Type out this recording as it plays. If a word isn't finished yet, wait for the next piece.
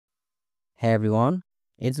Hey everyone,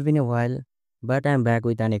 it's been a while, but I'm back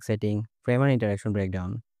with an exciting Framer interaction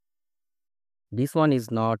breakdown. This one is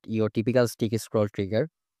not your typical sticky scroll trigger,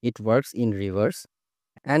 it works in reverse.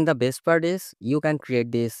 And the best part is, you can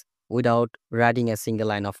create this without writing a single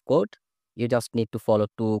line of code. You just need to follow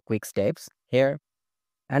two quick steps here.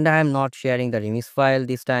 And I am not sharing the remix file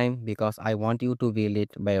this time because I want you to build it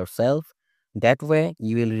by yourself. That way,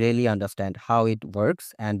 you will really understand how it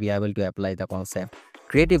works and be able to apply the concept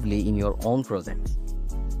creatively in your own project.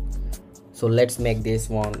 So let's make this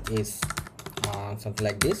one is something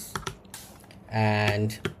like this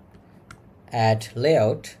and add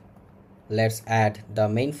layout. Let's add the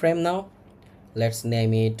main frame now. Let's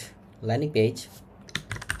name it landing page,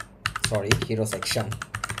 sorry, hero section.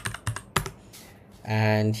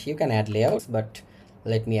 And you can add layouts, but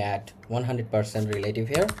let me add 100% relative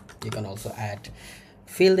here. You can also add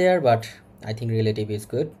fill there, but I think relative is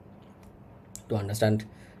good to understand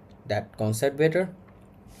that concept better.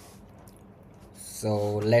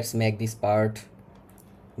 So let's make this part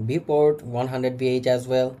viewport 100 VH as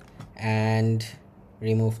well, and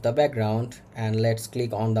remove the background, and let's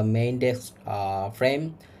click on the main text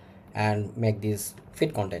frame and make this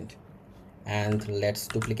fit content, and let's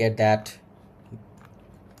duplicate that,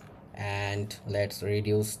 and let's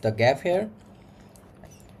reduce the gap here.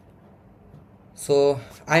 So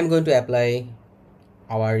I'm going to apply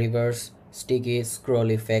our reverse sticky scroll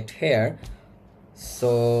effect here,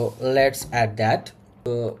 so let's add that.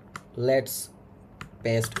 So let's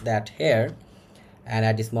paste that here, and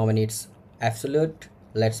at this moment it's absolute.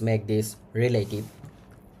 Let's make this relative,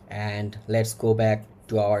 and let's go back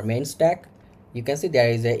to our main stack. You can see there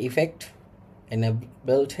is a effect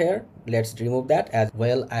enabled here. Let's remove that as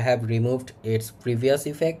well. I have removed its previous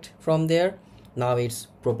effect from there. Now it's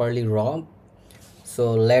properly raw.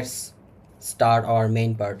 So let's start our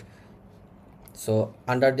main part. So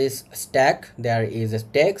under this stack there is a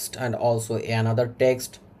text and also another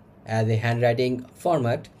text as a handwriting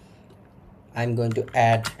format. I'm going to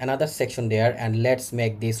add another section there, and let's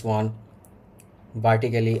make this one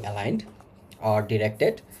vertically aligned or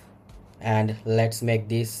directed, and let's make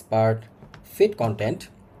this part fit content,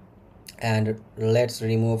 and let's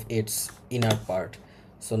remove its inner part.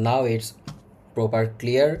 So now it's proper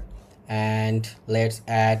clear, and let's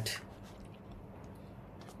add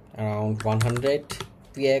around 100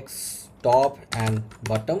 px top and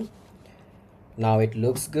bottom. Now it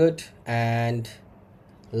looks good, and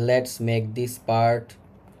let's make this part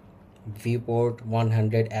viewport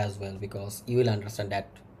 100 as well, because you will understand that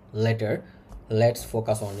later. Let's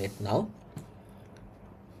focus on it now,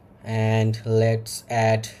 and let's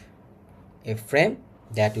add a frame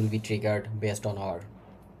that will be triggered based on our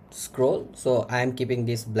scroll. So I am keeping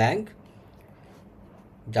this blank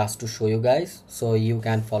just to show you guys, so you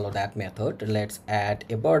can follow that method. Let's add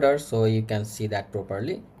a border so you can see that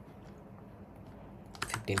properly,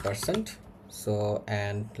 15%. So,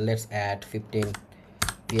 and let's add 15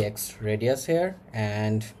 px radius here,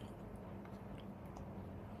 and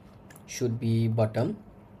should be bottom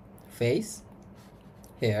face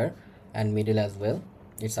here and middle as well.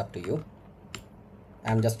 It's up to you.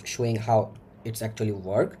 I'm just showing how it's actually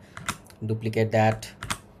work. Duplicate that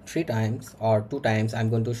 3 times or 2 times. I'm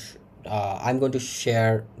going to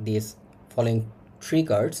share these following 3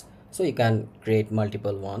 cards, so you can create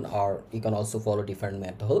multiple one, or you can also follow different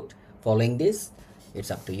method following this.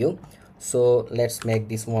 It's up to you. So let's make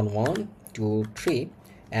this one 1 2 3,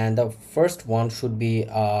 and the first one should be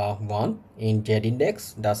 1 in z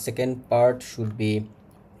index, the second part should be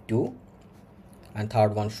 2, and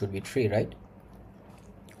third one should be 3, right?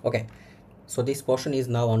 Okay, so this portion is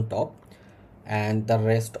now on top, and the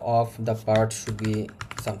rest of the part should be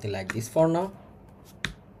something like this for now.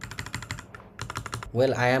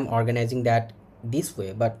 Well, I am organizing that this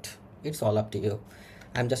way, but it's all up to you.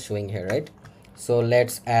 I'm just showing here, right? So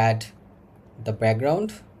let's add the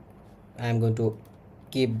background. I'm going to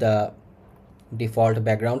keep the default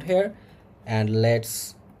background here, and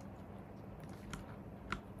let's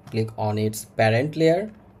click on its parent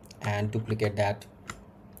layer and duplicate that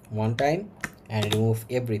 1 time and remove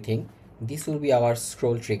everything. This will be our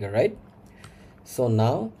scroll trigger, right? So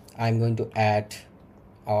now I'm going to add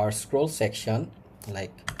our scroll section,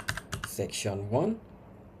 like section 1,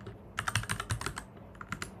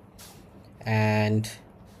 and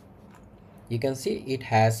you can see it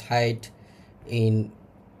has height in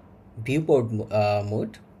viewport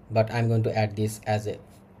mode, but I'm going to add this as a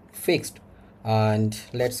fixed, and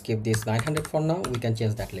let's keep this 900 for now. We can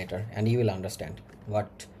change that later and you will understand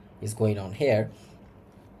what is going on here.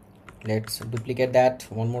 Let's duplicate that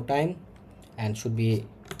one more time, and should be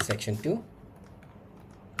section 2,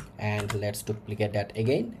 and let's duplicate that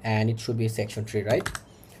again, and it should be section 3, right?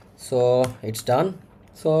 So it's done.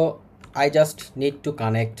 So I just need to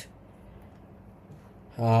connect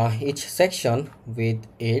each section with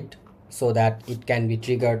it so that it can be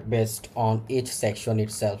triggered based on each section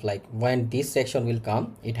itself. Like when this section will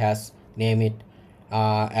come, it has name it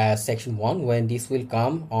as section 1. When this will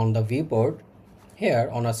come on the viewport here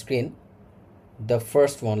on a screen, the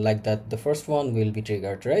first one, like that, the first one will be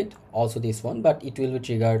triggered, right? Also this one, but it will be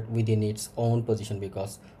triggered within its own position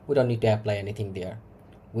because we don't need to apply anything there.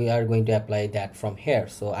 We are going to apply that from here.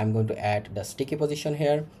 So I'm going to add the sticky position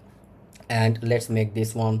here, and let's make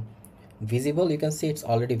this one visible. You can see it's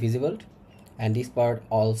already visible, and this part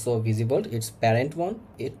also visible. It's parent one,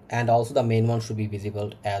 and also the main one should be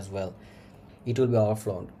visible as well. It will be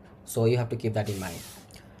overflowed, so you have to keep that in mind.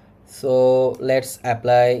 So let's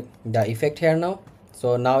apply the effect here now.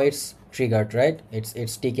 So now it's triggered, right? It's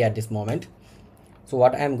sticky at this moment. So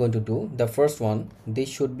what I'm going to do, the first one, this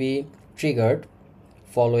should be triggered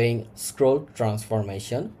following scroll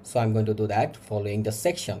transformation. So I'm going to do that following the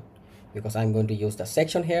section, because I'm going to use the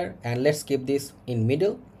section here, and let's keep this in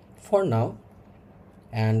middle for now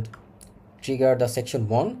and trigger the section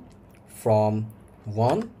 1 from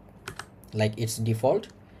 1, like its default,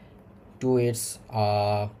 to its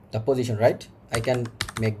the position, right? I can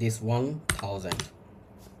make this 1000,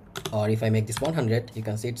 or if I make this 100, you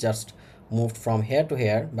can see it just moved from here to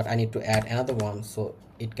here, but I need to add another one so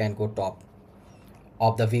it can go top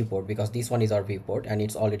of the viewport, because this one is our viewport and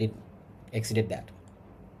it's already exceeded that.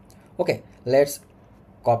 Okay, let's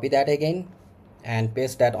copy that again and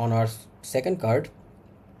paste that on our second card,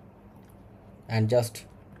 and just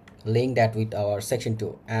link that with our section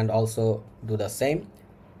 2, and also do the same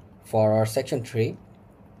for our section 3.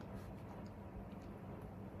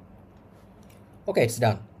 Okay, it's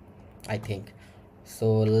done, I think.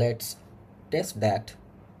 So let's test that.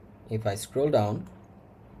 If I scroll down,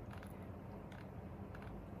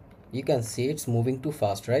 you can see it's moving too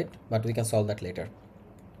fast, right? But we can solve that later.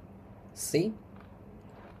 See,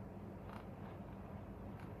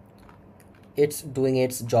 it's doing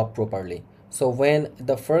its job properly. So when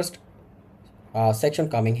the first section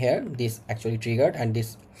coming here, this actually triggered, and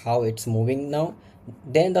this how it's moving now,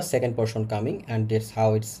 then the second portion coming, and this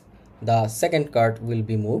how it's the second card will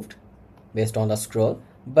be moved based on the scroll.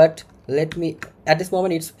 But let me, at this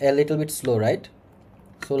moment it's a little bit slow, right?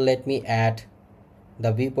 So let me add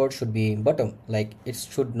the viewport should be bottom, like it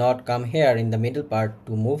should not come here in the middle part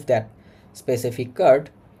to move that specific card.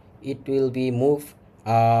 It will be moved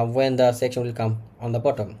when the section will come on the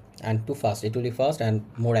bottom, and too fast, it will be fast and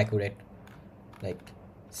more accurate. Like,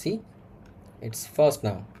 see, it's fast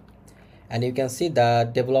now. And you can see the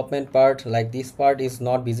development part, like this part is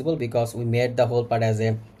not visible because we made the whole part as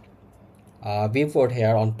a viewport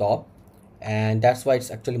here on top, and that's why it's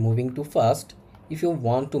actually moving too fast. If you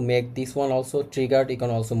want to make this one also triggered, you can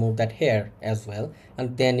also move that here as well,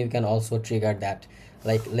 and then you can also trigger that.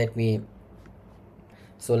 Like,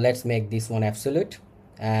 so let's make this one absolute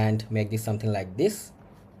and make this something like this,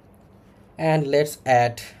 and let's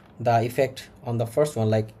add the effect on the first one.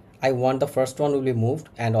 Like, I want the first one will be moved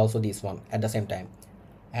and also this one at the same time,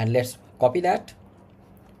 and let's copy that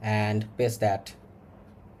and paste that.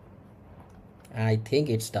 I think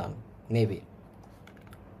it's done, maybe.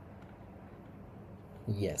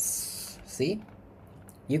 Yes, see,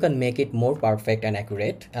 you can make it more perfect and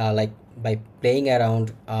accurate, like by playing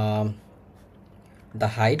around the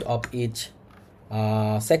height of each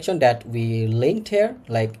section that we linked here.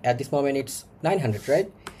 Like at this moment it's 900,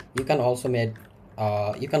 right? You can also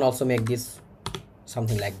make this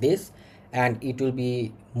something like this, and it will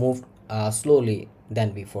be moved slowly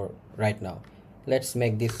than before. Right now let's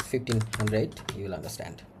make this 1500, you will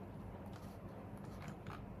understand.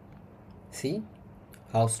 See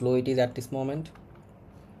how slow it is at this moment.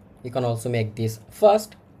 You can also make this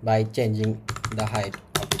fast by changing the height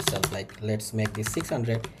of itself. Like, let's make this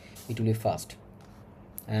 600, it will be fast.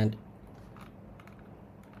 And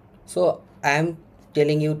so I'm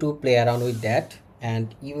telling you to play around with that,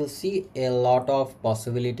 and you will see a lot of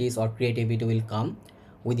possibilities or creativity will come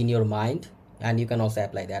within your mind, and you can also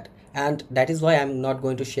apply that. And that is why I'm not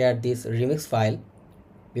going to share this remix file,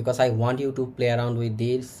 because I want you to play around with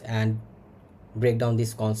this and break down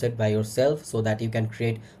this concept by yourself, so that you can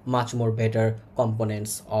create much more better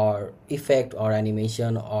components or effect or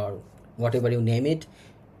animation or whatever you name it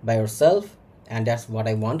by yourself. And that's what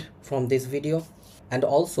I want from this video. And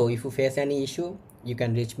also, if you face any issue, you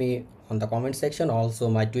can reach me on the comment section, also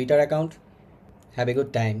my Twitter account. Have a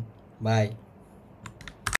good time. Bye.